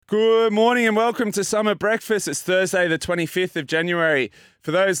Good morning and welcome to Summer Breakfast. It's Thursday, the 25th of January.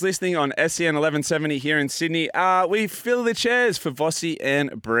 For those listening on SEN 1170 here in Sydney, we fill the chairs for Vossi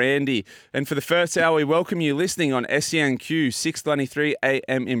and Brandy. And for the first hour, we welcome you listening on SENQ 6:93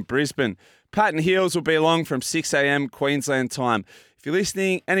 a.m. in Brisbane. Pat and Heels will be along from 6 a.m. Queensland time. If you're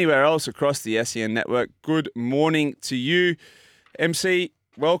listening anywhere else across the SEN network, good morning to you. MC,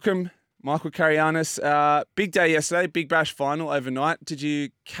 welcome. Michael Carianis, big day yesterday, Big Bash final overnight. Did you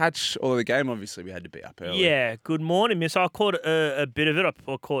catch all of the game? Obviously, we had to be up early. Yeah, good morning, miss. I caught a bit of it.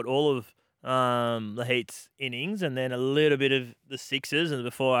 I caught all of the Heat's innings and then a little bit of the Sixers and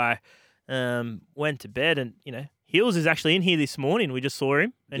before I went to bed. And, you know, Hills is actually in here this morning. We just saw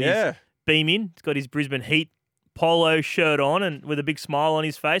him. And he's beaming. He's got his Brisbane Heat polo shirt on and with a big smile on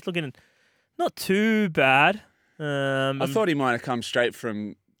his face, looking not too bad. I thought he might have come straight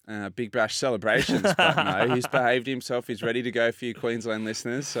from Big Bash celebrations, but no, he's behaved himself. He's ready to go for you Queensland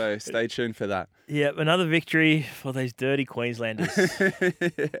listeners, so stay tuned for that. Yep, another victory for these dirty Queenslanders.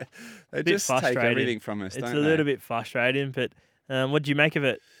 They just take everything from us, It's don't a they? little bit frustrating, but what do you make of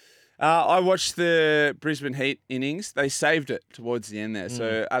it? I watched the Brisbane Heat innings. They saved it towards the end there.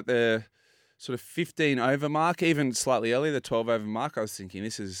 So at the sort of 15 over mark, even slightly earlier, the 12 over mark, I was thinking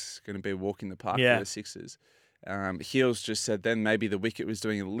this is going to be a walk in the park for the Sixers. Heels just said then maybe the wicket was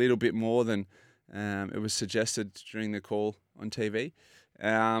doing a little bit more than it was suggested during the call on TV.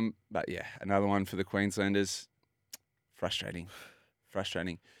 But yeah, another one for the Queenslanders. Frustrating.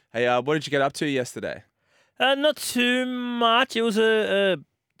 Hey, what did you get up to yesterday? Not too much. It was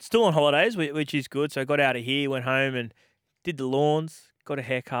still on holidays, which is good. So I got out of here, went home and did the lawns, got a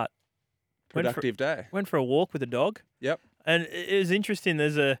haircut. Productive day. Went for a walk with the dog. Yep. And it was interesting.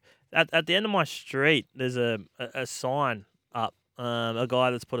 There's at the end of my street, there's a sign up. A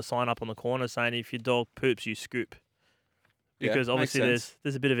guy that's put a sign up on the corner saying if your dog poops, you scoop. Because obviously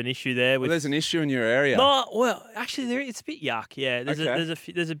there's a bit of an issue there. There's an issue in your area. No, well, actually it's a bit yuck. Yeah, there's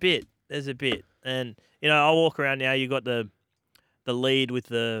a bit, and you know I walk around now. You got the lead with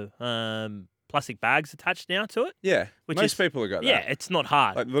the plastic bags attached now to it. Yeah, most people have got that. Yeah, it's not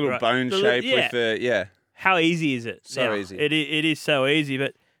hard. Like little bone shape with the How easy is it? So easy. It is so easy,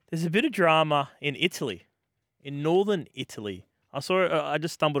 but there's a bit of drama in Italy, in northern Italy. I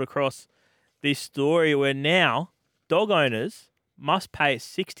just stumbled across this story where now dog owners must pay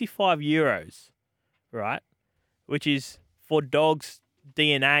 €65, right? Which is for dogs'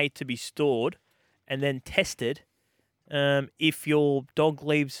 DNA to be stored and then tested if your dog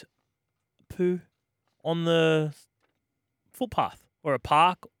leaves poo on the footpath or a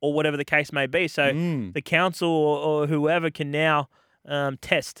park or whatever the case may be. So the council or whoever can now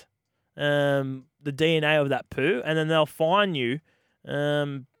test the DNA of that poo, and then they'll fine you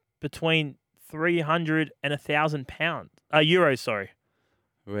between 300 and €1,000. Sorry.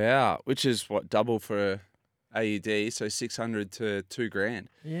 Wow, which is what, double for AUD, so 600 to $2,000.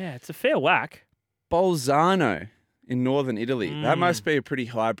 Yeah, it's a fair whack. Bolzano in northern Italy. That must be a pretty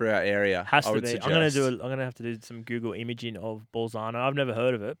highbrow area. Has I to would be. suggest. I'm gonna have to do some Google imaging of Bolzano. I've never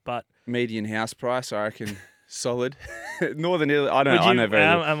heard of it, but median house price, I reckon, solid. Northern Italy. I know very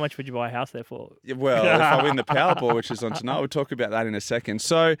little. How much would you buy a house there for? Well, if I win the Powerball, which is on tonight, we'll talk about that in a second.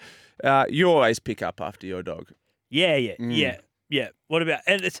 So, you always pick up after your dog. Yeah. What about?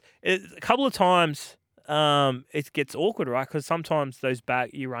 And it's a couple of times. It gets awkward, right? Because sometimes those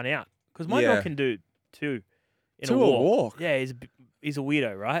bags you run out. Because my dog can do two in a walk. Yeah, he's a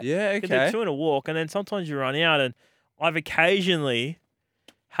weirdo, right? Yeah, okay. He can do two in a walk, and then sometimes you run out. And I've occasionally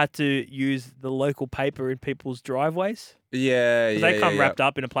had to use the local paper in people's driveways. Yeah, they come wrapped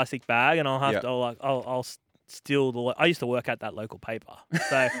up in a plastic bag, and I'll steal I used to work at that local paper,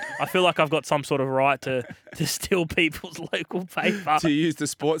 so I feel like I've got some sort of right to steal people's local paper. Do you use the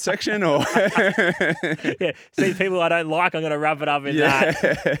sports section or? Yeah, see people I don't like, I'm going to wrap it up in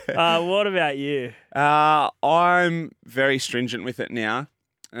that. What about you? I'm very stringent with it now.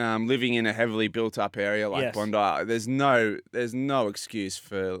 Living in a heavily built-up area like Bondi, there's no excuse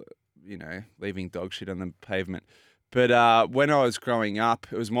for leaving dog shit on the pavement. But when I was growing up,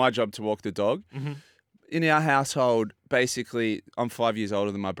 it was my job to walk the dog. Mm-hmm. In our household, basically, I'm 5 years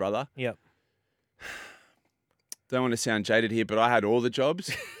older than my brother. Yep. Don't want to sound jaded here, but I had all the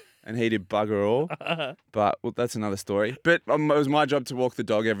jobs, and he did bugger all. But that's another story. But it was my job to walk the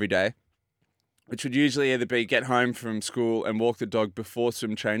dog every day, which would usually either be get home from school and walk the dog before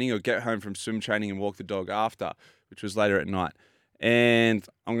swim training, or get home from swim training and walk the dog after, which was later at night. And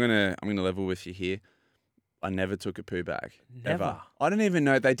I'm gonna level with you here. I never took a poo bag. Never. Ever. I don't even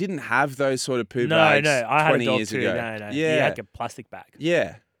know. They didn't have those sort of poo bags. No, I had 20 a dog years too. ago. No. Yeah. You had a plastic bag.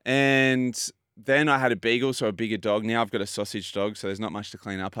 Yeah. And then I had a beagle, so a bigger dog. Now I've got a sausage dog, so there's not much to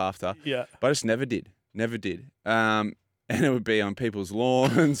clean up after. Yeah. But I just never did. And it would be on people's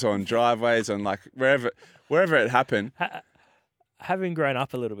lawns, on driveways, on like wherever it happened. Having grown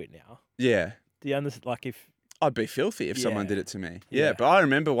up a little bit now, Yeah. do you understand? Like if I'd be filthy if someone Yeah. did it to me. Yeah. Yeah, but I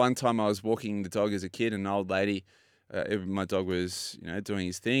remember one time I was walking the dog as a kid, and an old lady, my dog was, doing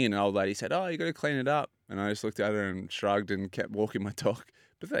his thing, and an old lady said, "Oh, you got to clean it up." And I just looked at her and shrugged and kept walking my dog.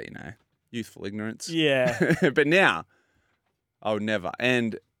 But that, youthful ignorance. yeah, But now, I would never.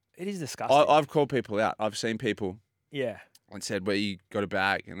 And it is disgusting. I've called people out. I've seen people yeah. and said, "Well, you got a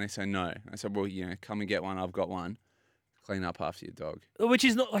bag?" And they say no. I said, "Well, come and get one. I've got one. Clean up after your dog." Which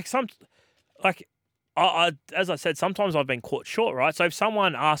is not I as I said, sometimes I've been caught short, right? So if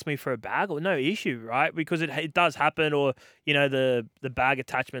someone asks me for a bag, well, no issue, right? Because it does happen, or the bag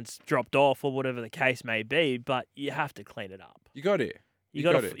attachments dropped off, or whatever the case may be. But you have to clean it up. You got it. You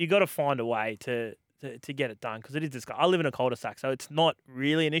got to find a way to get it done, because it is disgusting. I live in a cul-de-sac, so it's not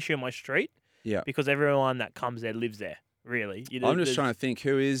really an issue on my street. Yeah. Because everyone that comes there lives there. Really, I'm just trying to think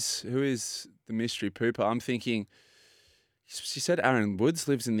who is the mystery pooper. I'm thinking. She said Aaron Woods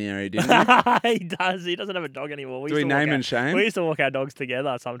lives in the area, didn't he? He does. He doesn't have a dog anymore. Do we name and shame? We used to walk our dogs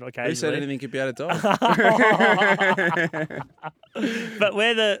together sometimes. Who said anything could be out of dog? But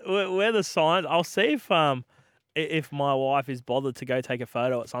where the signs, I'll see if my wife is bothered to go take a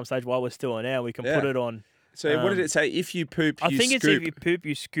photo at some stage while we're still on air. We can put it on. So what did it say? If you poop, you I think scoop. it's if you poop,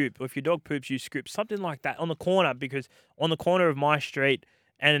 you scoop. Or if your dog poops, you scoop. Something like that on the corner, because on the corner of my street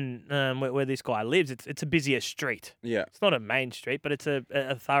and where this guy lives, it's a busier street. Yeah. It's not a main street, but it's a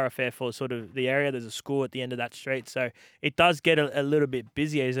thoroughfare for sort of the area. There's a school at the end of that street. So it does get a little bit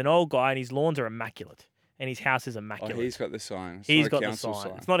busier. He's an old guy and his lawns are immaculate. And his house is immaculate. Oh, he's got the sign. He's not a got the council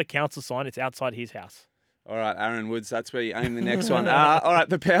sign. It's not a council sign. It's outside his house. All right, Aaron Woods, that's where you aim the next one. All right,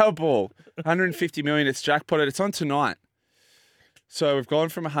 the Powerball, 150 million. It's jackpotted. It's on tonight. So we've gone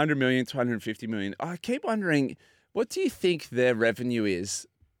from 100 million to 150 million. I keep wondering, what do you think their revenue is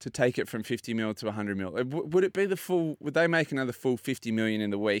to take it from 50 mil to 100 mil? Would it be would they make another full 50 million in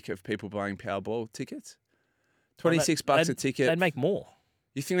the week of people buying Powerball tickets? 26 bucks a ticket. They'd make more.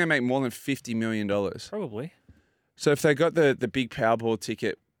 You think they make more than $50 million? Probably. So if they got the big Powerball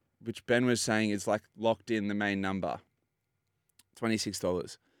ticket, which Ben was saying is like locked in the main number,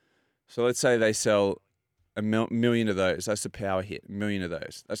 $26. So let's say they sell a million of those. That's the power hit. A million of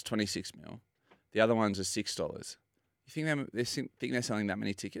those. That's 26 mil. The other ones are $6. You think they're selling that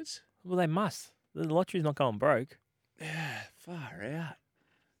many tickets? Well, they must. The lottery's not going broke. Yeah, far out.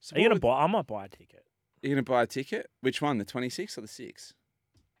 So Are you gonna buy? I might buy a ticket. You're going to buy a ticket? Which one, the 26 or the 6?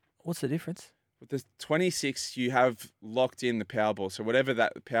 What's the difference? With the 26, you have locked in the Powerball. So whatever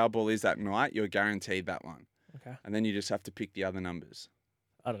that Powerball is that night, you're guaranteed that one. Okay. And then you just have to pick the other numbers.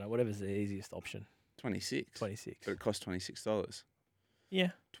 I don't know. Whatever's the easiest option. 26. 26. But it costs $26. Yeah.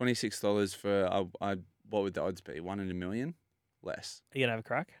 $26 for, what would the odds be? 1 in a million? Less. Are you gonna have a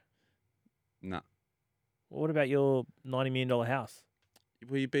crack? No. Well, what about your $90 million house?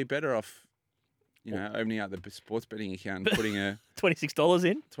 Will you be better off, opening up the sports betting account and putting a $26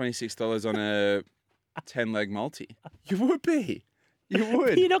 in? $26 on a 10-leg multi? You would be. You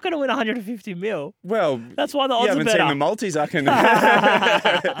would. You're not going to win 150 mil. Well, That's why the odds you are haven't better. seen the multis. I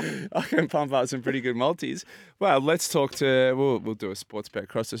can pump up some pretty good multis. Well, let's talk to. We'll do a sports bet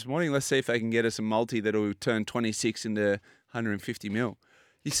cross this morning. Let's see if they can get us a multi that'll turn 26 into 150 mil.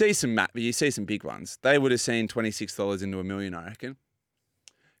 You see some big ones. They would have seen $26 into a million, I reckon.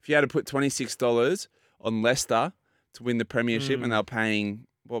 If you had to put $26 on Leicester to win the premiership, and they were paying,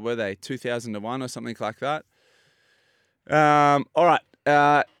 what were they, 2,000 to 1 or something like that. All right.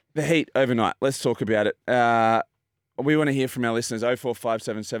 The Heat overnight. Let's talk about it. We want to hear from our listeners.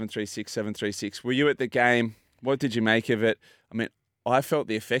 0457 736 736. Were you at the game? What did you make of it? I mean, I felt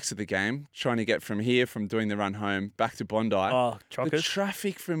the effects of the game, trying to get from doing the run home, back to Bondi. Oh, The chockers.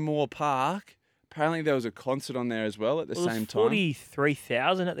 traffic from Moore Park. Apparently there was a concert on there as well at the same time.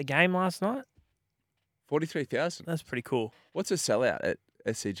 43,000 at the game last night. 43,000. That's pretty cool. What's a sellout at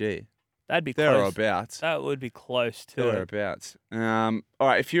SCG? That'd be There or close. abouts. That would be close to There or it. abouts. All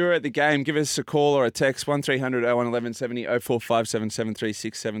right, if you were at the game, give us a call or a text, 1300 01 1170 0457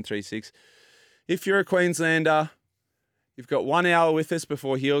 736 736. If you're a Queenslander, you've got 1 hour with us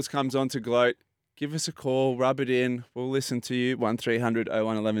before Heels comes on to gloat. Give us a call, rub it in. We'll listen to you, 1300 01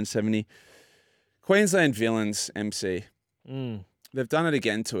 1170. Queensland villains, MC. Mm. They've done it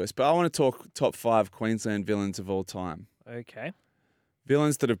again to us, but I want to talk top 5 Queensland villains of all time. Okay.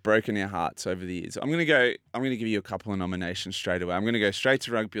 Villains that have broken our hearts over the years. I'm going to give you a couple of nominations straight away. I'm going to go straight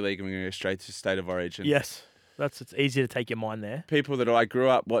to rugby league and we're going to go straight to State of Origin. Yes. It's easy to take your mind there. People that I grew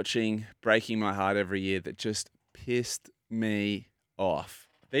up watching breaking my heart every year that just pissed me off.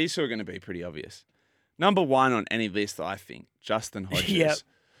 These two are going to be pretty obvious. Number one on any list, I think, Justin Hodges. Yep.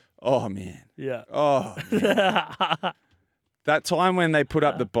 Oh, man. Yeah. Oh, man. That time when they put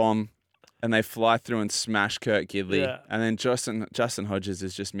up the bomb and they fly through and smash Kurt Gidley, and then Justin Hodges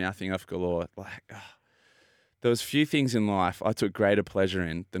is just mouthing off galore. Like, there was few things in life I took greater pleasure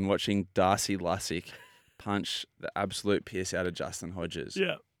in than watching Darcy Lussick punch the absolute piss out of Justin Hodges.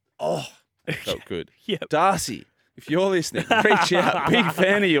 Yeah. Oh, it felt good. Yep. Darcy, if you're listening, reach out. Big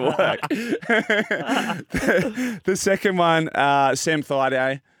fan of your work. The second one, Sam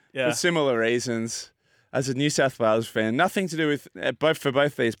Thaiday, for similar reasons. As a New South Wales fan, nothing to do with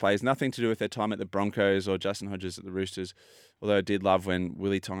both these players, nothing to do with their time at the Broncos or Justin Hodges at the Roosters, although I did love when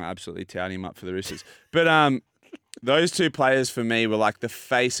Willie Tonga absolutely towed him up for the Roosters. But those two players for me were like the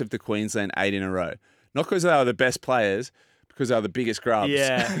face of the Queensland 8 in a row. Not because they were the best players, because they were the biggest grubs.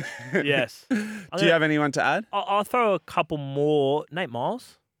 Yeah. Yes. Do you have anyone to add? I'll throw a couple more. Nate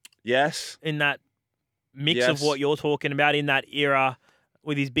Miles. Yes. In that mix of what you're talking about in that era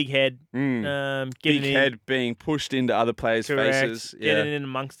with his big head. Big head being pushed into other players' faces. Getting in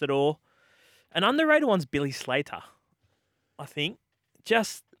amongst it all. An underrated one's Billy Slater, I think.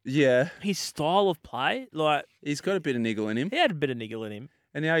 Just his style of play. Like he's got a bit of niggle in him. He had a bit of niggle in him.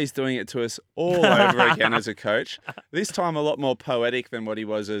 And now he's doing it to us all over again as a coach. This time a lot more poetic than what he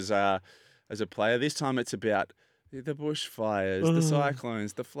was as a player. This time it's about the bushfires, the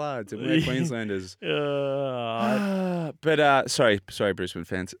cyclones, the floods, and we're Queenslanders. But sorry, Brisbane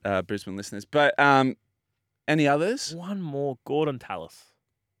fans, Brisbane listeners. But any others? One more, Gordon Tallis.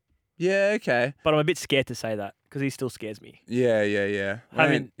 Yeah, okay. But I'm a bit scared to say that because he still scares me. Yeah.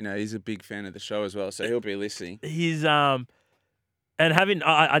 He's a big fan of the show as well, so he'll be listening. He's and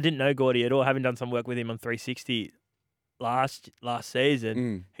I didn't know Gordy at all. Having done some work with him on 360 last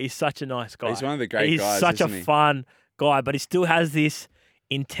season, he's such a nice guy. He's one of the great guys. He's such a fun guy, but he still has this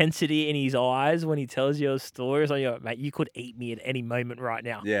intensity in his eyes when he tells you a story. It's like, mate, you could eat me at any moment right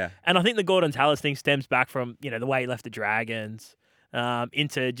now. Yeah. And I think the Gordon Tallis thing stems back from the way he left the Dragons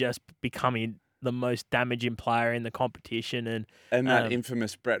into just becoming the most damaging player in the competition and that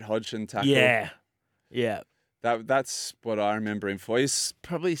infamous Brett Hodgson tackle. Yeah. That's what I remember him for. He's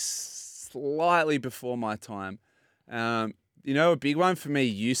probably slightly before my time. A big one for me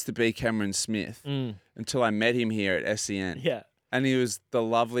used to be Cameron Smith until I met him here at SEN. Yeah. And he was the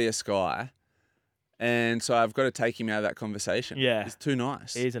loveliest guy. And so I've got to take him out of that conversation. Yeah. He's too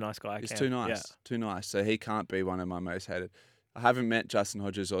nice. He is a nice guy. He's too nice. Yeah. Too nice. So he can't be one of my most hated. I haven't met Justin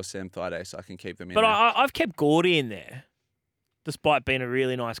Hodges or Sam Thaiday, so I can keep them in But there. I've kept Gordy in there, despite being a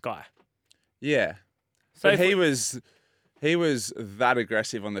really nice guy. Yeah. So he was that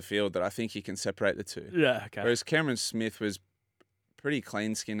aggressive on the field that I think you can separate the two. Yeah, okay. Whereas Cameron Smith was pretty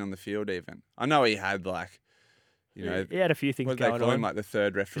clean skin on the field even. I know he had he had a few things what going they call on. him, like the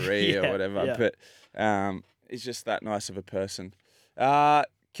third referee or whatever. Yeah. But he's just that nice of a person.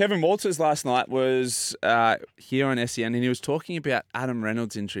 Kevin Walters last night was here on SEN and he was talking about Adam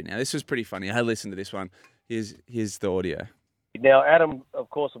Reynolds' injury. Now, this was pretty funny. I listened to this one. Here's the audio. Now, Adam, of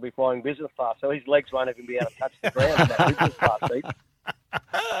course, will be flying business class, so his legs won't even be able to touch the ground in that business class seat.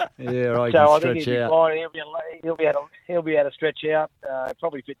 Yeah, right. So I think he'll be fine. He'll be able to stretch out.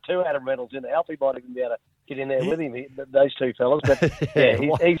 Probably fit two Adam Reynolds in the health. He might even be able to get in there with him. Those two fellas, but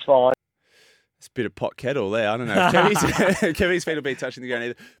he's fine. It's a bit of pot kettle there. I don't know. If Kevy's feet will be touching the ground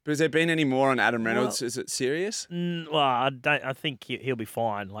either. But has there been any more on Adam Reynolds? Is it serious? Well, I think he'll be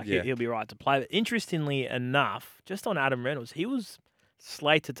fine. He'll be right to play. But interestingly enough, just on Adam Reynolds, he was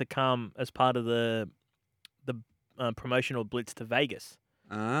slated to come as part of the promotional blitz to Vegas.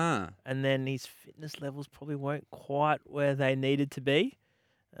 Ah. And then his fitness levels probably weren't quite where they needed to be.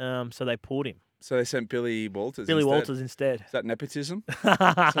 So they pulled him. So they sent Billy Walters instead. Is that nepotism?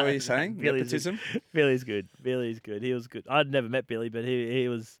 That's what you're saying? Nepotism? Billy's good. He was good. I'd never met Billy, but he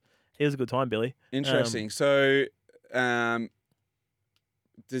was a good time, Billy. Interesting. So does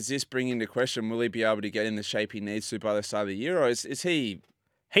this bring into question, will he be able to get in the shape he needs to by the start of the year? Or is he...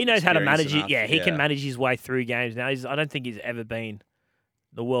 He knows how to manage enough? it. Yeah, he can manage his way through games now. I don't think he's ever been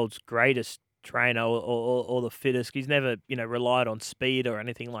the world's greatest trainer or the fittest. He's never, relied on speed or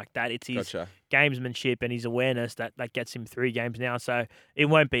anything like that. It's his gamesmanship and his awareness that gets him through games now. So it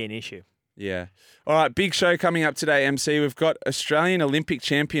won't be an issue. Yeah. All right, big show coming up today, MC. We've got Australian Olympic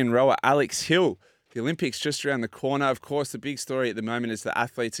champion rower Alex Hill. The Olympics just around the corner. Of course, the big story at the moment is the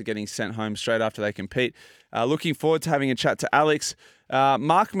athletes are getting sent home straight after they compete. Looking forward to having a chat to Alex.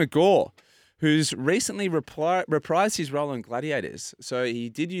 Mark McGaw, who's recently reprised his role on Gladiators. So he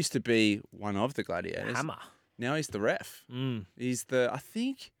did used to be one of the Gladiators. Hammer. Now he's the ref. He's I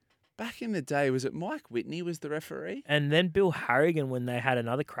think back in the day, was it Mike Whitney was the referee? And then Bill Harrigan when they had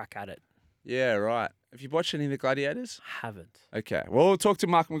another crack at it. Yeah, right. Have you watched any of the Gladiators? Haven't. Okay. Well, we'll talk to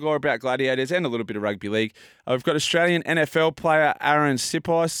Mark McGraw about Gladiators and a little bit of rugby league. We've got Australian NFL player Aaron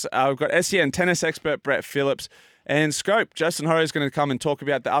Sipos. We've got SEN tennis expert Brett Phillips. And Scope, Justin Horro is going to come and talk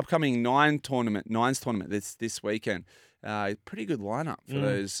about the upcoming Nines tournament this weekend. Pretty good lineup for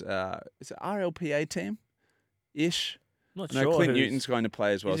those. Is it RLPA team-ish? Not I know sure. Clint Newton's going to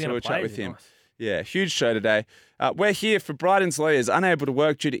play as well, so we'll chat with him. Nice. Yeah, huge show today. We're here for Bryden's Lawyers. Unable to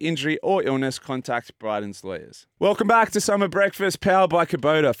work due to injury or illness, contact Bryden's Lawyers. Welcome back to Summer Breakfast, powered by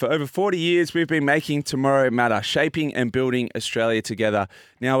Kubota. For over 40 years, we've been making tomorrow matter, shaping and building Australia together.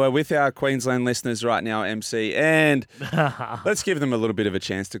 Now, we're with our Queensland listeners right now, MC, and let's give them a little bit of a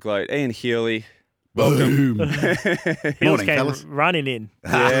chance to gloat. Ian Healy. Boom. Hills Morning, came fellas. running in.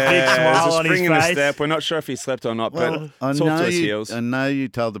 Big Yeah, smile there's a on his spring in the face. step. We're not sure if he slept or not, Well, but I talk know to us, you. Heels. I know you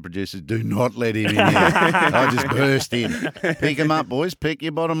told the producers, do not let him in here. I just burst in. Pick him up, boys. Pick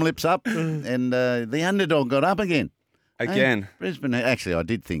your bottom lips up. And the underdog got up again. Again. Hey, Brisbane. Actually, I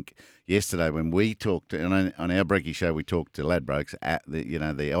did think yesterday when we talked, and on our Breaky show, we talked to Ladbrokes at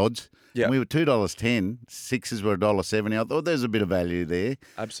the odds. Yeah. And we were $2.10. Sixes were $1.70. I thought there's a bit of value there.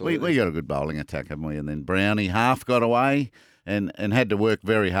 Absolutely. We got a good bowling attack, haven't we? And then Brownie half got away and had to work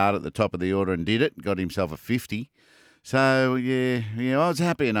very hard at the top of the order and did it. Got himself a 50. So, yeah, I was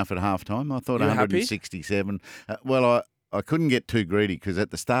happy enough at halftime. I thought You were happy? 167. Well, I couldn't get too greedy because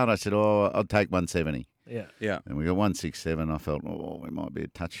at the start I said, I'll take 170. Yeah. Yeah. And we got 167. I felt, we might be a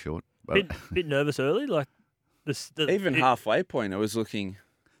touch short. But Bit nervous early, like Even halfway point, I was looking.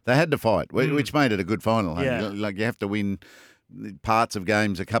 they had to fight, which made it a good final. Hey? Yeah. Like you have to win parts of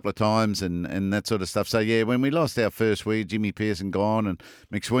games a couple of times and that sort of stuff. So, yeah, when we lost our first week, Jimmy Pearson gone and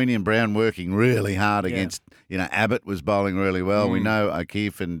McSweeney and Brown working really hard against, Abbott was bowling really well. We know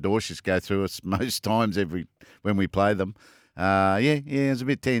O'Keefe and Dorshis go through us most times when we play them. It was a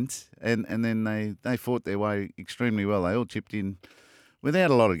bit tense. And then they fought their way extremely well. They all chipped in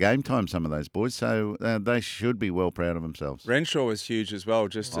without a lot of game time, some of those boys. So they should be well proud of themselves. Renshaw was huge as well,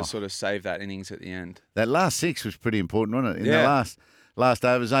 just to sort of save that innings at the end. That last six was pretty important, wasn't it? In the last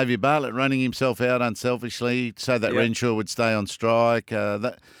over, Xavier Bartlett running himself out unselfishly so that Renshaw would stay on strike.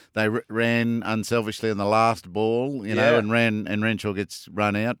 They ran unselfishly on the last ball, and Renshaw gets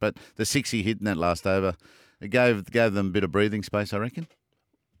run out. But the six he hit in that last over, it gave them a bit of breathing space, I reckon.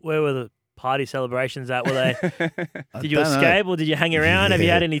 Where were the party celebrations at? Were they? Did you don't know. escape or did you hang around? Have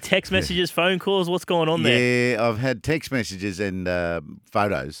you had any text messages, phone calls? What's going on there? Yeah, I've had text messages and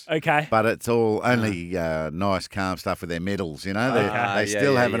photos. Okay. But it's all only nice, calm stuff with their medals, They yeah,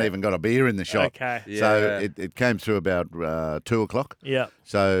 still yeah, haven't yeah. even got a beer in the shop. Okay. So Yeah. it came through about 2 o'clock. Yeah.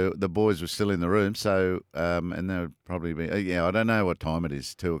 So the boys were still in the room. So and they would probably be. I don't know what time it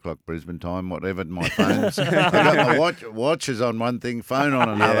is. 2 o'clock Brisbane time. Whatever. My phone's. I got my watches on one thing, phone on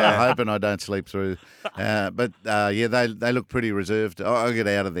another. Hoping I don't sleep through. But they look pretty reserved. I get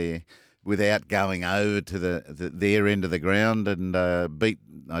out of there without going over to their end of the ground and beat.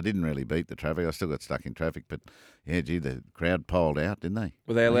 I didn't really beat the traffic. I still got stuck in traffic, but the crowd piled out, didn't they?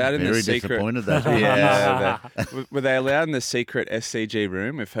 Were they allowed in the Very secret? disappointed. They Were they allowed in the secret SCG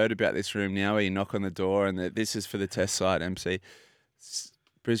room? We've heard about this room now where you knock on the door and this is for the test site, MC.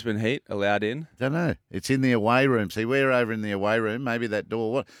 Brisbane Heat allowed in? Don't know. It's in the away room. See, we're over in the away room. Maybe that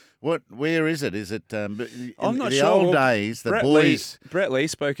door. Where is it? Is it? I'm not the sure. old Well, days, the Brett boys. Brett Lee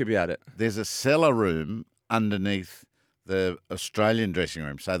spoke about it. There's a cellar room underneath the Australian dressing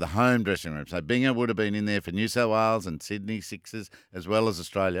room, so the home dressing room. So Bingham would have been in there for New South Wales and Sydney Sixers as well as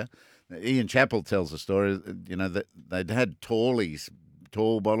Australia. Ian Chappell tells the story. That they'd had tall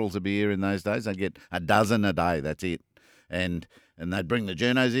bottles of beer in those days. They'd get a dozen a day. That's it, and they'd bring the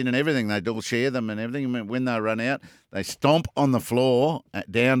journos in and everything. They'd all share them and everything. And when they run out, they stomp on the floor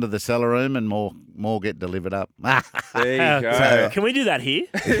down to the cellar room and more get delivered up. There you go. Can we do that here?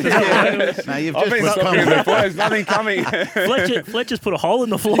 No, you've I've just been put stopping concrete- before. There's nothing coming. Fletcher's put a hole in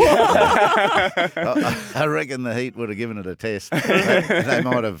the floor. I reckon the Heat would have given it a test. They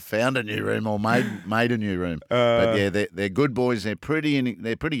might have found a new room or made a new room. But yeah, they're good boys. They're pretty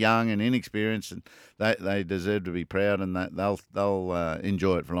young and inexperienced, and they deserve to be proud, and they'll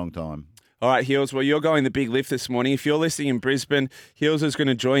enjoy it for a long time. All right, Heels. Well, you're going the big lift this morning. If you're listening in Brisbane, Heels is going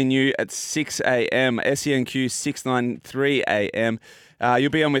to join you at 6 a.m. SENQ 693 a.m. You'll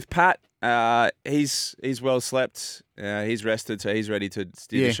be on with Pat. He's well slept. He's rested, so he's ready to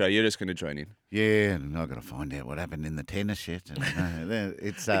steer the show. You're just going to join in. Yeah, and I've got to find out what happened in the tennis yet. And,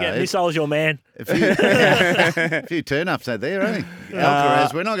 it's Missile's your man. a few turn-ups out there, eh?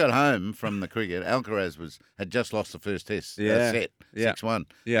 Alcaraz, when I got home from the cricket, Alcaraz had just lost the first test set, 6-1.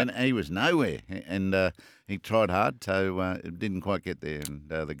 Yeah. And he was nowhere. And he tried hard, so it didn't quite get there. And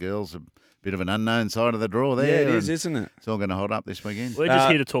the girls, a bit of an unknown side of the draw there. Yeah, it is, isn't it? It's all going to hold up this weekend. We're just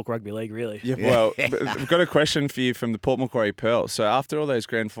here to talk rugby league, really. Yeah, well, we've got a question for you from the Port Macquarie Pearl. So after all those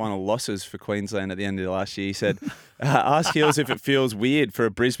grand final losses for Queensland at the end of last year, he said, ask Heels if it feels weird for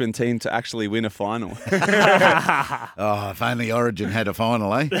a Brisbane team to actually win a final. Oh, if only Origin had a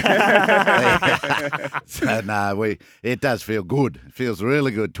final, eh? So, no, it does feel good. It feels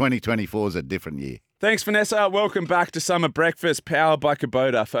really good. 2024 is a different year. Thanks, Vanessa. Welcome back to Summer Breakfast, powered by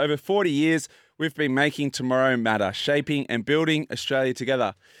Kubota. For over 40 years, we've been making tomorrow matter, shaping and building Australia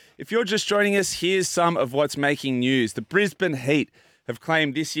together. If you're just joining us, here's some of what's making news. The Brisbane Heat have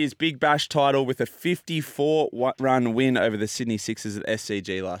claimed this year's Big Bash title with a 54-run win over the Sydney Sixers at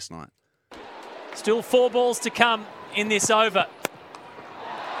SCG last night. Still 4 balls to come in this over.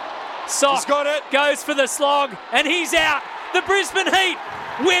 Sock got it. Goes for the slog, and he's out. The Brisbane Heat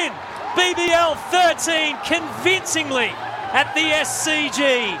win BBL 13 convincingly at the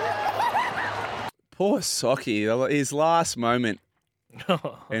SCG. Poor Socky, his last moment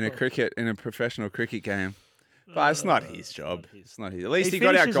in a professional cricket game. But it's not his job. It's not his. At least he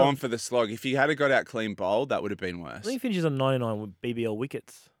got out gone for the slog. If he had got out clean bowled, that would have been worse. I think he finishes on 99 with BBL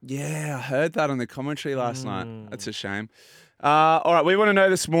wickets. Yeah, I heard that on the commentary last night. That's a shame. All right, we want to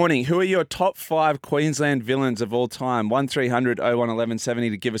know this morning, who are your top 5 Queensland villains of all time? 1300 01 1170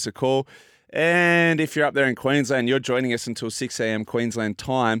 to give us a call. And if you're up there in Queensland, you're joining us until 6 a.m. Queensland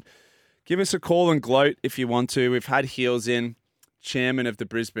time. Give us a call and gloat if you want to. We've had Heels in, chairman of the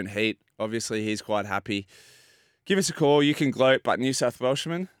Brisbane Heat. Obviously, he's quite happy. Give us a call. You can gloat, but New South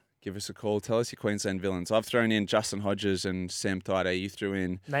Welshman, give us a call. Tell us your Queensland villains. I've thrown in Justin Hodges and Sam Thaiday. You threw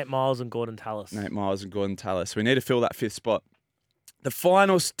in Nate Miles and Gordon Tallis. Nate Miles and Gordon Tallis. We need to fill that 5th spot. The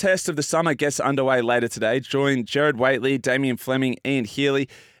final test of the summer gets underway later today. Join Jared Waitley, Damien Fleming, Ian Healy,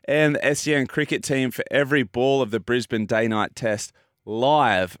 and the SEN cricket team for every ball of the Brisbane day-night test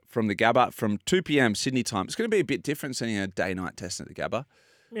live from the Gabba from 2 p.m. Sydney time. It's going to be a bit different seeing a day-night test at the Gabba.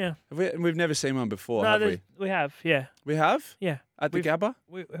 Yeah. We've never seen one before, No, have we? we have, yeah. We have? Yeah. At the Gabba?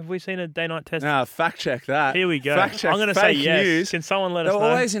 Have we seen a day-night test? No, fact check that. Here we go. Fact check. I'm going to say yes. News. Can someone let They us were know?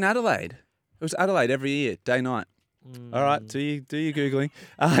 always in Adelaide. It was Adelaide every year, day-night. All right, do you Googling?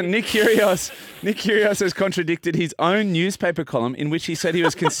 Nick Kyrgios has contradicted his own newspaper column in which he said he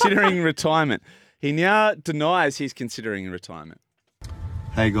was considering retirement. He now denies he's considering retirement.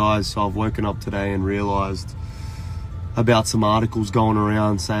 Hey guys, so I've woken up today and realised about some articles going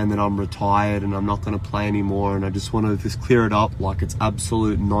around saying that I'm retired and I'm not going to play anymore, and I just want to just clear it up like it's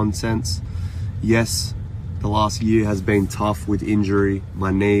absolute nonsense. Yes, the last year has been tough with injury, my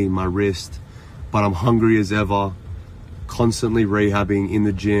knee, my wrist, but I'm hungry as ever, constantly rehabbing in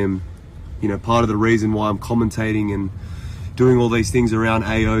the gym. You know, part of the reason why I'm commentating and doing all these things around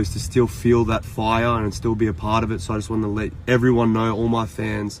AOs to still feel that fire and still be a part of it. So I just want to let everyone know, all my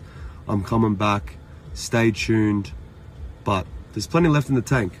fans, I'm coming back. Stay tuned. But there's plenty left in the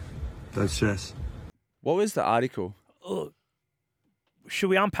tank. Don't stress. What was the article? Look, should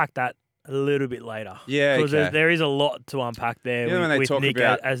we unpack that a little bit later? Yeah, because okay. there is a lot to unpack there You know when they with talk Nick,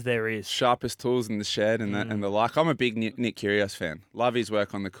 about as there is. Sharpest tools in the shed and the like. I'm a big Nick Kyrgios fan. Love his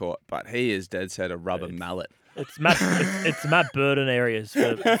work on the court, but he is dead set a rubber mallet. It's Matt Burden areas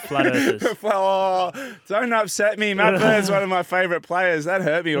for flat earthers. Oh, don't upset me. Matt Bird's one of my favourite players. That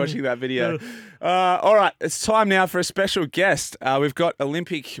hurt me watching that video. All right, it's time now for a special guest. We've got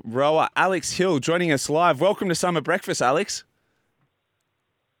Olympic rower Alex Hill joining us live. Welcome to Summer Breakfast, Alex.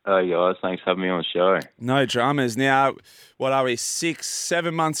 Hey guys, thanks for having me on the show. No dramas. Now, what are we,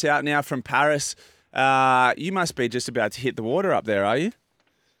 6-7 months out now from Paris? You must be just about to hit the water up there, are you?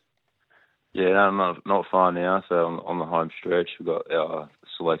 Yeah, I'm not far now, so I'm on the home stretch. We've got our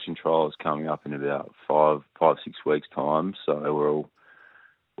selection trials coming up in about 5-6 weeks' time, so we're all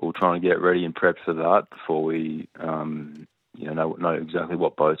trying to get ready and prep for that before we know exactly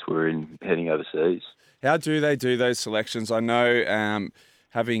what boats we're in heading overseas. How do they do those selections? I know,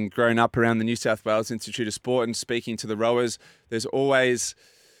 having grown up around the New South Wales Institute of Sport and speaking to the rowers, there's always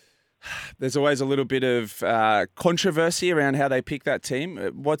a little bit of controversy around how they pick that team.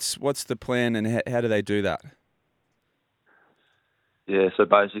 What's the plan and how do they do that? Yeah, so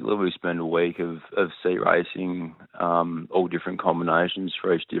basically we spend a week of sea racing, all different combinations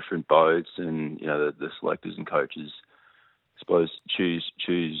for each different boats, and the selectors and coaches, I suppose, choose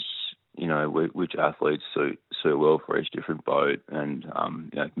which athletes suit well for each different boat, and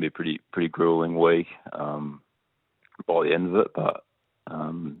it can be a pretty grueling week by the end of it. But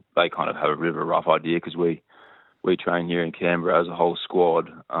they kind of have a bit of a rough idea because we train here in Canberra as a whole squad,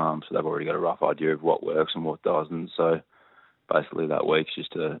 so they've already got a rough idea of what works and what doesn't. So basically, that week's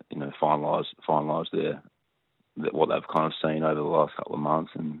just to finalise what they've kind of seen over the last couple of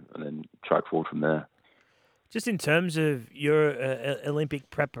months, and then track forward from there. Just in terms of your Olympic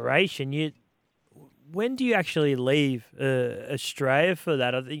preparation, when do you actually leave Australia for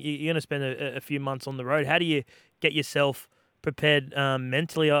that? I think you're going to spend a few months on the road. How do you get yourself prepared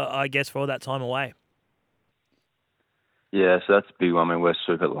mentally, I guess, for all that time away? Yeah, so that's a big one. I mean, we're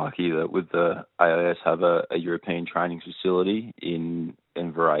super lucky that with the AIS have a European training facility in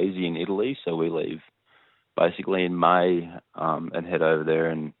Varese in Italy. So we leave basically in May and head over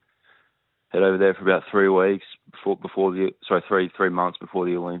there for about 3 weeks before 3 months before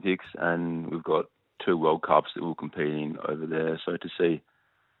the Olympics, and we've got 2 World Cups that we'll compete in over there. So to see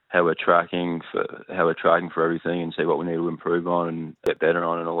how we're tracking for everything and see what we need to improve on and get better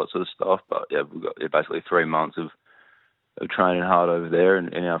on and all that sort of stuff. But yeah, we've got basically 3 months of training hard over there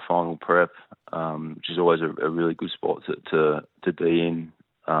in our final prep, which is always a really good spot to be in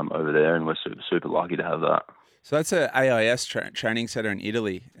over there, and we're super lucky to have that. So that's a AIS training centre in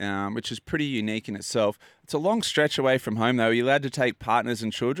Italy, which is pretty unique in itself. It's a long stretch away from home, though. Are you allowed to take partners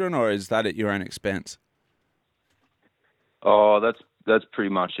and children, or is that at your own expense? Oh, that's pretty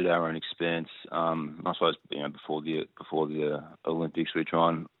much at our own expense. I suppose before the Olympics, we try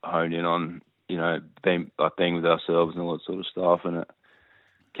and hone in on being with ourselves and all that sort of stuff, and it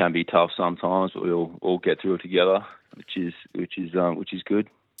can be tough sometimes, but we'll all get through it together, which is good.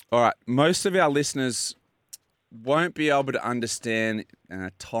 All right, most of our listeners won't be able to understand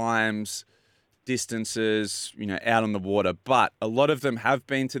times, distances, out on the water, but a lot of them have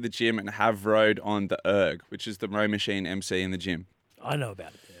been to the gym and have rowed on the erg, which is the row machine MC in the gym. I know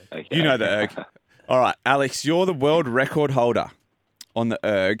about it. Okay. You know the erg. All right, Alex, you're the world record holder on the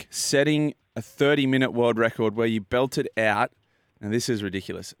erg, setting a 30-minute world record where you belted out, and this is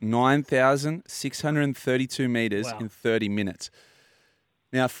ridiculous, 9,632 metres in 30 minutes.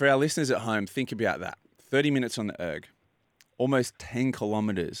 Now, for our listeners at home, think about that. 30 minutes on the erg, almost 10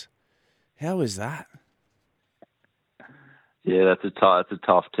 kilometres. How is that? Yeah, that's a tough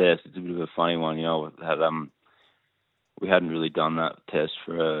test. It's a bit of a funny one. We hadn't really done that test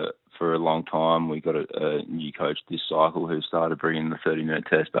for a long time. We got a new coach this cycle who started bringing the 30-minute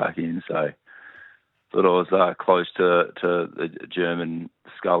test back in. So thought I was close to the German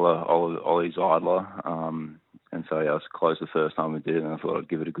sculler Ollie Zeidler, and so I was close the first time we did it, and I thought I'd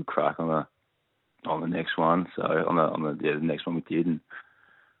give it a good crack on the next one. So the next one we did, and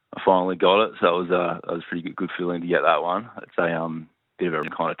I finally got it. So it was a pretty good feeling to get that one. It's a bit of a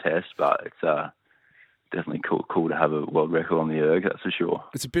kind of test, but it's definitely cool to have a world record on the erg, that's for sure.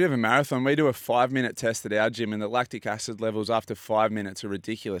 It's a bit of a marathon. We do a 5-minute test at our gym, and the lactic acid levels after 5 minutes are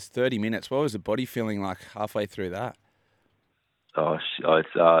ridiculous. 30 minutes. What was the body feeling like halfway through that? Oh, it's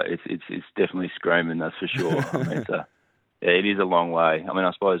definitely screaming, that's for sure. I mean, it is a long way. I mean,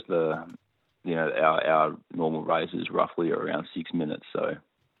 I suppose our normal race is roughly around 6 minutes, so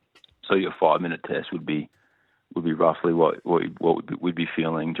your 5-minute test would be roughly what we'd be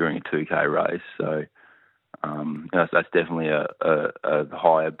feeling during a 2K race. So that's definitely a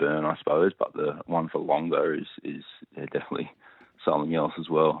higher burn, I suppose, but the one for longer is definitely something else as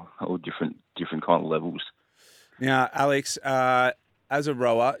well, all different kind of levels. Now, Alex, as a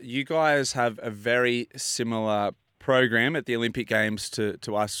rower, you guys have a very similar program at the Olympic Games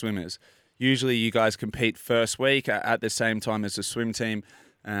to us swimmers. Usually you guys compete first week at the same time as the swim team.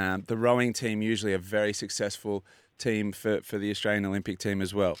 The rowing team usually a very successful team for the Australian Olympic team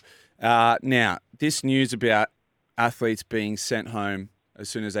as well. Now, this news about athletes being sent home as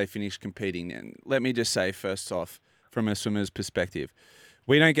soon as they finish competing, and let me just say first off, from a swimmer's perspective,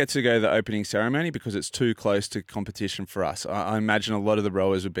 we don't get to go to the opening ceremony because it's too close to competition for us. I imagine a lot of the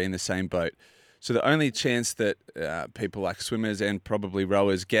rowers would be in the same boat. So the only chance that people like swimmers and probably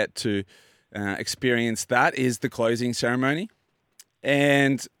rowers get to experience that is the closing ceremony.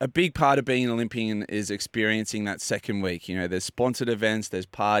 And a big part of being an Olympian is experiencing that second week. There's sponsored events, there's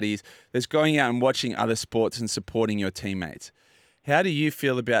parties, there's going out and watching other sports and supporting your teammates. How do you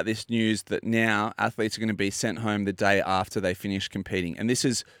feel about this news that now athletes are going to be sent home the day after they finish competing? And this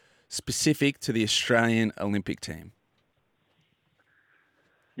is specific to the Australian Olympic team.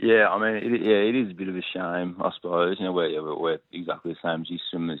 Yeah, I mean, it is a bit of a shame, I suppose. We're exactly the same as you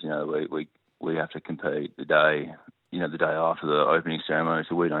swimmers. We have to compete the day after the opening ceremony,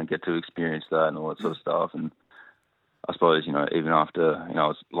 so we don't get to experience that and all that sort of stuff. And I suppose, even after, I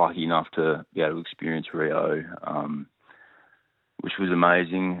was lucky enough to be able to experience Rio, which was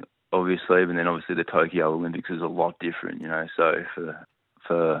amazing, obviously, but then obviously the Tokyo Olympics is a lot different, so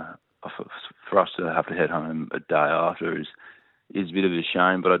for us to have to head home a day after is a bit of a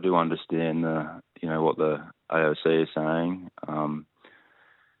shame, but I do understand what the AOC is saying.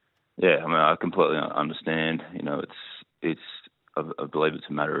 I completely understand. I believe it's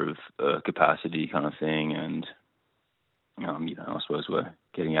a matter of capacity kind of thing, and I suppose we're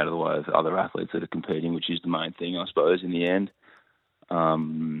getting out of the way of other athletes that are competing, which is the main thing, I suppose, in the end. I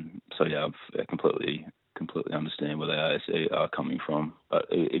completely understand where the ASC are coming from, but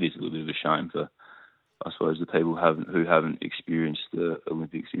it is a little bit of a shame for, I suppose, the people who haven't experienced the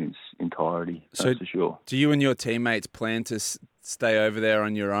Olympics in its entirety. That's for sure. Do you and your teammates plan to stay over there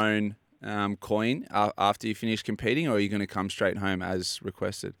on your own coin after you finish competing, or are you going to come straight home as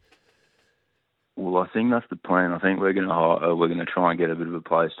requested? Well, I think that's the plan. I think we're going to try and get a bit of a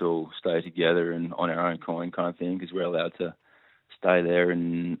place to all stay together and on our own coin kind of thing, because we're allowed to stay there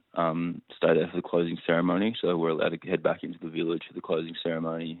and stay there for the closing ceremony. So we're allowed to head back into the village for the closing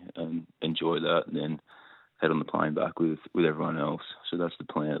ceremony and enjoy that, and then head on the plane back with everyone else. So that's the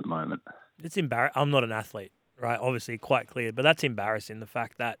plan at the moment. It's embarrassing. I'm not an athlete, right? Obviously, quite clear, but that's embarrassing. The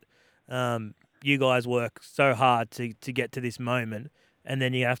fact that you guys work so hard to get to this moment, and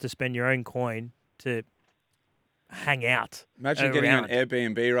then you have to spend your own coin to hang out. Imagine getting on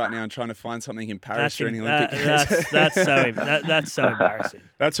Airbnb right now and trying to find something in Paris during the Olympic Games. That's so embarrassing.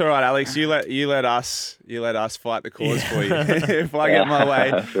 That's all right, Alex. You let us fight the cause for you. If I get my way,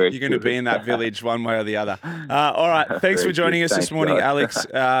 you're going to be in that village one way or the other. All right. Thanks for joining us this morning, Alex.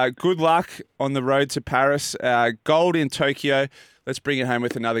 Good luck on the road to Paris. Gold in Tokyo. Let's bring it home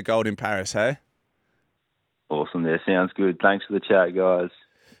with another gold in Paris, hey? Awesome. There, sounds good. Thanks for the chat, guys.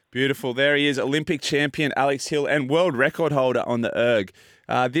 Beautiful. There he is, Olympic champion Alex Hill and world record holder on the erg.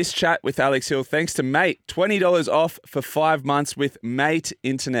 This chat with Alex Hill, thanks to Mate. $20 off for 5 months with Mate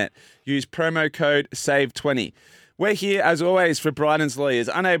Internet. Use promo code SAVE20. We're here, as always, for Bryden's Lawyers.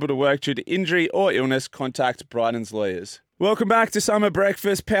 Unable to work due to injury or illness, contact Bryden's Lawyers. Welcome back to Summer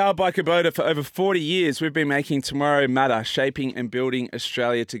Breakfast, powered by Kubota. For over 40 years, we've been making tomorrow matter, shaping and building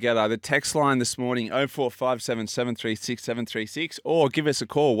Australia together. The text line this morning, 0457 736 736, or give us a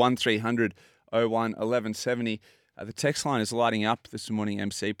call, 1300 01 1170. The text line is lighting up this morning,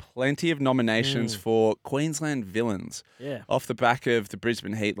 MC. Plenty of nominations for Queensland villains. Yeah. Off the back of the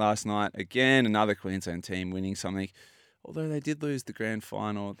Brisbane Heat last night. Again, another Queensland team winning something. Although they did lose the grand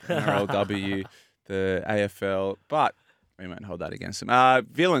final, the NRLW, the AFL. But we won't hold that against them.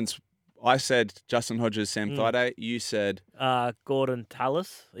 Villains, I said Justin Hodges, Sam Thaiday. You said... Gordon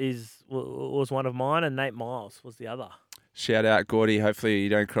Tallis was one of mine, and Nate Miles was the other. Shout out, Gordy. Hopefully you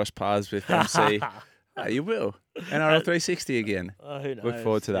don't cross paths with MC. You will. NRL 360 again. Who knows? Look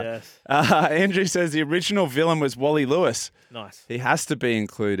forward to that. Yes. Andrew says the original villain was Wally Lewis. Nice. He has to be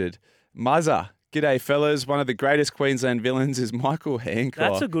included. Muzza. G'day, fellas. One of the greatest Queensland villains is Michael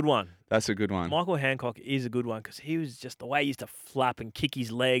Hancock. That's a good one. That's a good one. Michael Hancock is a good one because he was just the way he used to flap and kick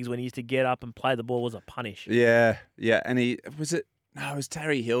his legs when he used to get up and play the ball was a punish. Yeah. And it was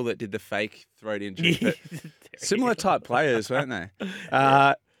Terry Hill that did the fake throat injury. But similar type players, weren't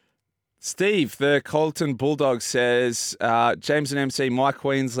they? Steve, the Colton Bulldog, says James and MC, my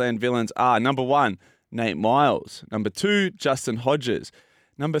Queensland villains are number 1, Nate Miles. Number 2, Justin Hodges.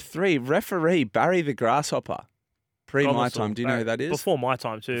 Number 3, referee Barry the Grasshopper. My time. Do you know who that is? Before my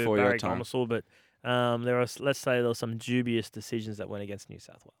time too, Before Barry your time. Gomersall, but there were some dubious decisions that went against New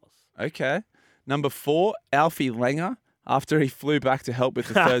South Wales. Okay. Number 4, Alfie Langer, after he flew back to help with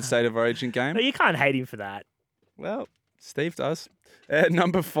the third State of Origin game. No, you can't hate him for that. Well, Steve does.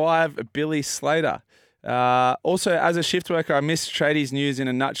 Number 5, Billy Slater. Also, as a shift worker, I missed Tradies News in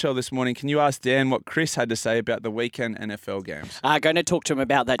a nutshell this morning. Can you ask Dan what Chris had to say about the weekend NFL games? Going to talk to him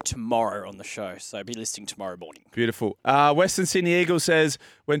about that tomorrow on the show, so be listening tomorrow morning. Beautiful. Western Sydney Eagle says,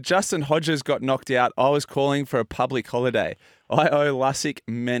 when Justin Hodges got knocked out, I was calling for a public holiday. I owe Lussick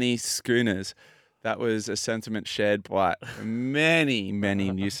many schooners. That was a sentiment shared by many, many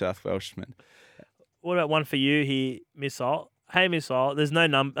New South Welshmen. What about one for you here, Missile? Hey, Missile, there's no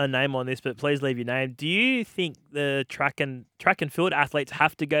name on this, but please leave your name. Do you think the track and field athletes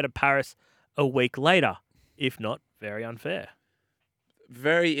have to go to Paris a week later? If not, very unfair.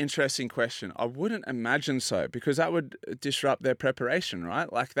 Very interesting question. I wouldn't imagine so, because that would disrupt their preparation,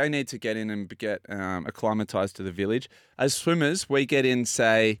 right? Like, they need to get in and get acclimatized to the village. As swimmers, we get in,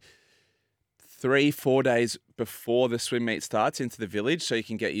 say, 3-4 days before the swim meet starts into the village, so you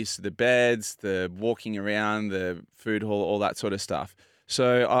can get used to the beds, the walking around, the food hall, all that sort of stuff.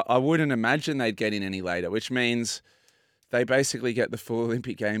 So I wouldn't imagine they'd get in any later, which means they basically get the full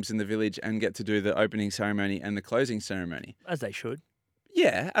Olympic Games in the village and get to do the opening ceremony and the closing ceremony. As they should.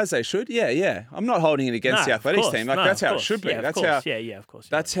 Yeah, as they should. Yeah. I'm not holding it against the athletics team. Like that's how it should be. Yeah, That's of course. how. Yeah, of course.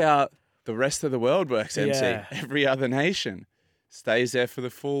 That's how the rest of the world works. MC. Yeah. Every other nation stays there for the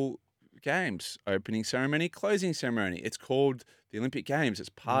full games, opening ceremony, closing ceremony. It's called the Olympic Games. It's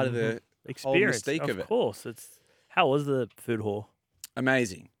part of the experience. whole mystique of it. Of course. How was the food hall?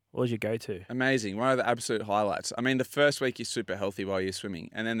 Amazing. What was your go-to? Amazing. One of the absolute highlights. I mean, the first week you're super healthy while you're swimming.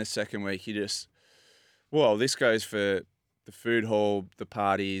 And then the second week you just, well, this goes for the food hall, the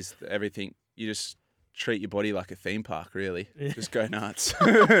parties, everything. You just treat your body like a theme park, really. Just go nuts.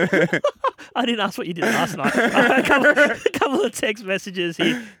 I didn't ask what you did last night. A couple of text messages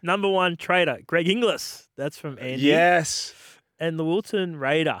here. Number one trader, Greg Inglis. That's from Andy. Yes. And the Wilton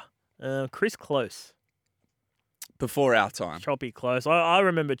Raider, Chris Close. Before our time. Choppy Close. I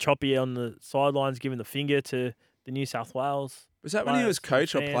remember Choppy on the sidelines giving the finger to the New South Wales. Was that when he was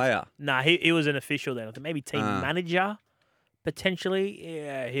coach or player? Nah, he was an official then. I think maybe team manager, potentially.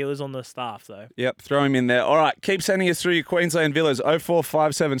 Yeah, he was on the staff though. Yep, throw him in there. All right, keep sending us through your Queensland Villas,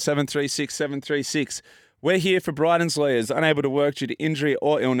 0457 736 736. We're here for Bryden's Lawyers. Unable to work due to injury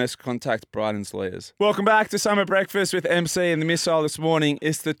or illness, contact Bryden's Lawyers. Welcome back to Summer Breakfast with MC and the Missile this morning.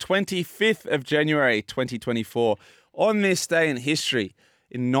 It's the 25th of January, 2024. On this day in history,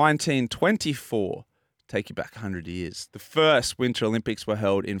 in 1924, take you back 100 years, the first Winter Olympics were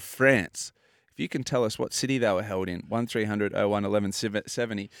held in France. If you can tell us what city they were held in, 1300 01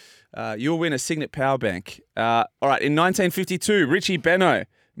 1170, you'll win a Signet Power Bank. All right, in 1952, Richie Benaud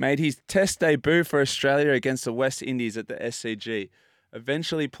made his test debut for Australia against the West Indies at the SCG,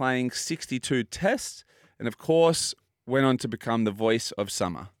 eventually playing 62 tests, and of course, went on to become the voice of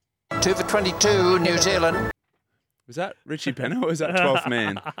summer. 2 for 22, New Zealand. Was that Richie Benaud or was that 12th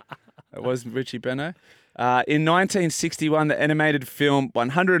man? That was Richie Benaud. In 1961, the animated film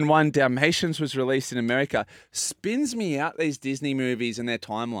 101 Dalmatians was released in America. Spins me out, these Disney movies and their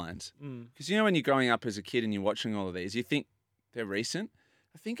timelines. Because you know when you're growing up as a kid and you're watching all of these, you think they're recent.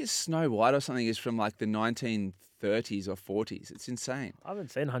 I think it's Snow White or something is from like the 1930s or 40s. It's insane. I haven't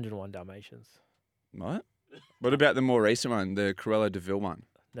seen 101 Dalmatians. What? What about the more recent one, the Cruella de Vil one?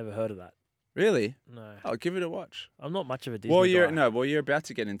 Never heard of that. Really? No. Oh, give it a watch. I'm not much of a Disney guy. You're about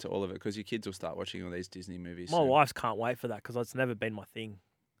to get into all of it because your kids will start watching all these Disney movies. My soon. wife can't wait for that because it's never been my thing.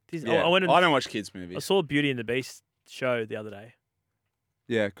 Disney. Yeah. I don't watch kids movies. I saw Beauty and the Beast show the other day.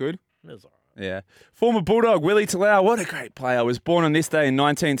 Yeah, good. It was all right. Yeah. Former Bulldog Willie Talau, what a great player, was born on this day in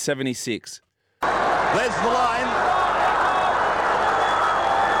 1976. There's the line.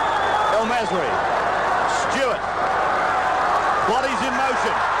 El Masri. Stewart. Bodies in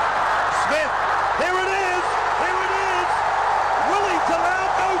motion. Smith. Here it is. Here it is. Willie Talau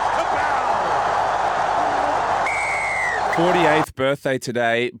goes to Bell. 48th birthday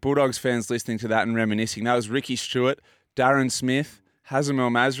today. Bulldogs fans listening to that and reminiscing. That was Ricky Stewart, Darren Smith, Hazem El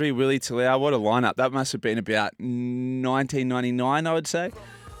Masri, Willie Talau. What a lineup. That must have been about 1999, I would say.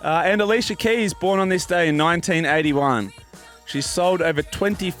 And Alicia Keys, born on this day in 1981. She's sold over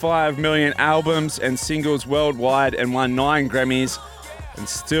 25 million albums and singles worldwide and won 9 Grammys and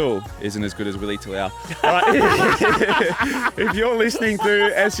still isn't as good as Willie Talau. All right. If you're listening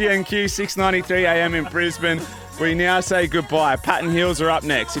through SENQ 693 AM in Brisbane, we now say goodbye. Patton Hills are up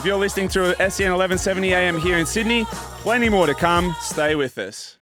next. If you're listening through SEN 1170 AM here in Sydney, plenty more to come. Stay with us.